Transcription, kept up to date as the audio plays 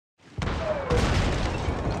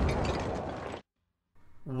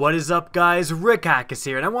What is up, guys? Rick Hackus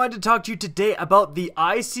here, and I wanted to talk to you today about the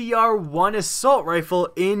ICR-1 assault rifle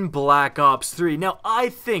in Black Ops 3. Now, I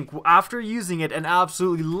think, after using it and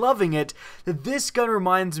absolutely loving it, that this gun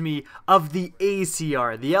reminds me of the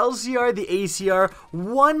ACR. The LCR, the ACR,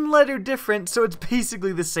 one letter different, so it's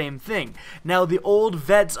basically the same thing. Now, the old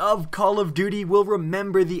vets of Call of Duty will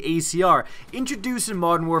remember the ACR. Introduced in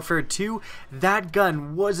Modern Warfare 2, that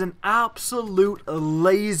gun was an absolute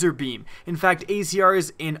laser beam. In fact,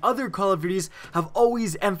 ACRs in other Call of Duties have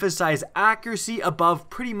always emphasized accuracy above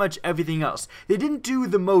pretty much everything else. They didn't do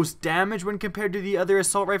the most damage when compared to the other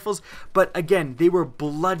assault rifles, but again, they were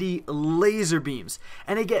bloody laser beams.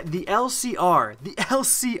 And again, the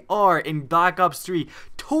LCR in Black Ops 3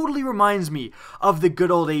 totally reminds me of the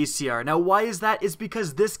good old ACR. Now, why is that? It's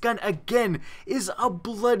because this gun, again, is a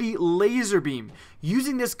bloody laser beam.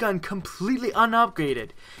 Using this gun completely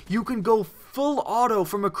unupgraded, you can go full auto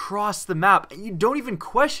from across the map, and you don't even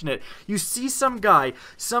question it. You see some guy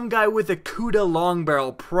with a Kuda long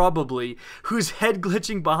barrel, probably, who's head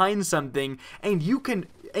glitching behind something, and you can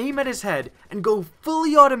aim at his head and go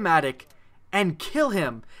fully automatic and kill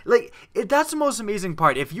him. Like, that's the most amazing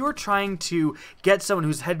part. If you're trying to get someone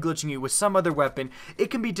who's head glitching you with some other weapon,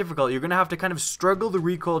 it can be difficult. You're gonna have to kind of struggle the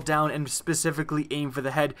recoil down and specifically aim for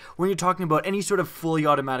the head when you're talking about any sort of fully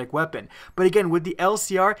automatic weapon. But again, with the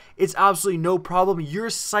LCR, it's absolutely no problem. Your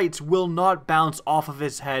sights will not bounce off of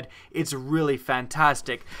his head. It's really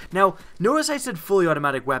fantastic. Now, notice I said fully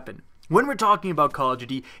automatic weapon. When we're talking about Call of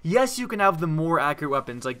Duty, yes, you can have the more accurate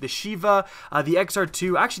weapons like the Shiva, the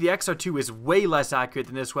XR2. Actually, the XR2 is way less accurate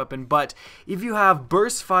than this weapon, but if you have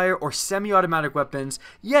burst fire or semi-automatic weapons,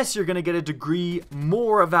 yes, you're going to get a degree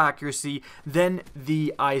more of accuracy than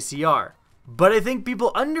the ICR. But I think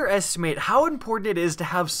people underestimate how important it is to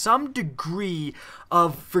have some degree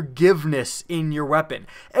of forgiveness in your weapon.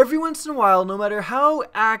 Every once in a while, no matter how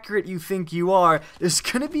accurate you think you are, there's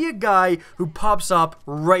gonna be a guy who pops up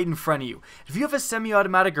right in front of you. If you have a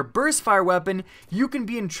semi-automatic or burst fire weapon, you can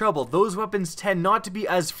be in trouble. Those weapons tend not to be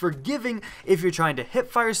as forgiving if you're trying to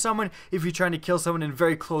hip fire someone, if you're trying to kill someone in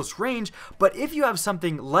very close range. But if you have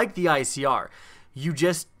something like the ICR, you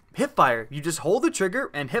just hip fire. You just hold the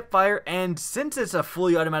trigger and hip fire, and since it's a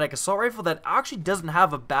fully automatic assault rifle that actually doesn't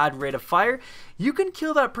have a bad rate of fire, you can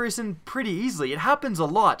kill that person pretty easily. It happens a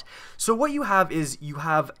lot. So what you have is you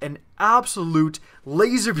have an absolute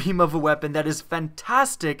laser beam of a weapon that is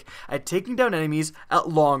fantastic at taking down enemies at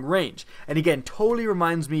long range. And again, totally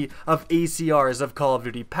reminds me of ACRs of Call of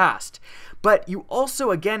Duty past. But you also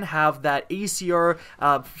again have that ACR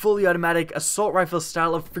fully automatic assault rifle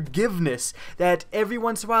style of forgiveness that every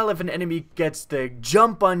once in a while, if an enemy gets the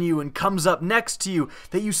jump on you and comes up next to you,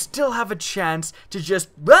 that you still have a chance to just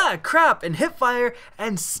crap and hip fire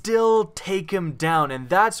and still take him down. And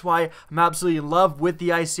that's why I'm absolutely in love with the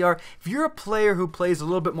ICR. If you're a player who plays a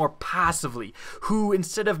little bit more passively, who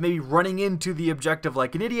instead of maybe running into the objective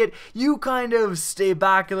like an idiot, you kind of stay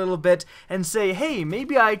back a little bit and say, hey,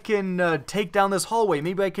 maybe I can take down this hallway.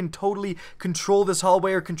 Maybe I can totally control this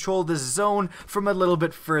hallway or control this zone from a little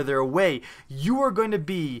bit further away. You are going to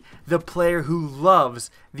be the player who loves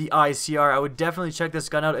the ICR. I would definitely check this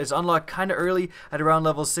gun out. It's unlocked kind of early at around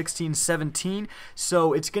level 16, 17.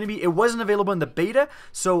 So it's going to be, it wasn't available in the beta.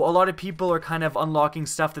 So a lot of people are kind of unlocking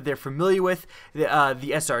stuff that they're familiar with. The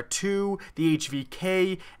SR2, the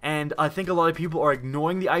HVK, and I think a lot of people are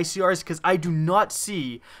ignoring the ICRs because I do not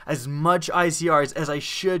see as much ICRs as I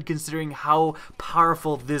should, considering how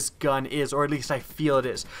powerful this gun is, or at least I feel it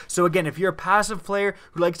is. So again, if you're a passive player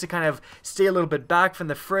who likes to kind of stay a little bit back from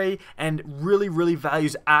the fray and really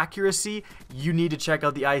values accuracy, you need to check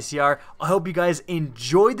out the ICR. I hope you guys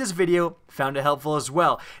enjoyed this video, found it helpful as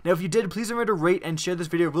well. Now, if you did, please remember to rate and share this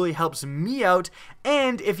video. It really helps me out.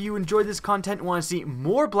 And if you enjoyed this content and want to see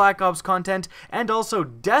more Black Ops content and also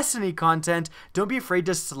Destiny content, don't be afraid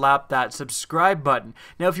to slap that subscribe button.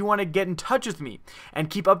 Now, if you want to get in touch with me and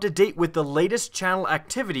keep up to date with the latest channel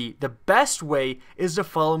activity, the best way is to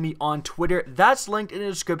follow me on Twitter. That's linked in the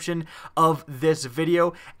description of this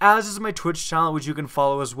video, as is my Twitch channel, which you can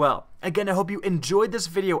follow as well. Again, I hope you enjoyed this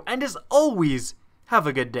video, and as always, have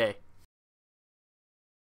a good day.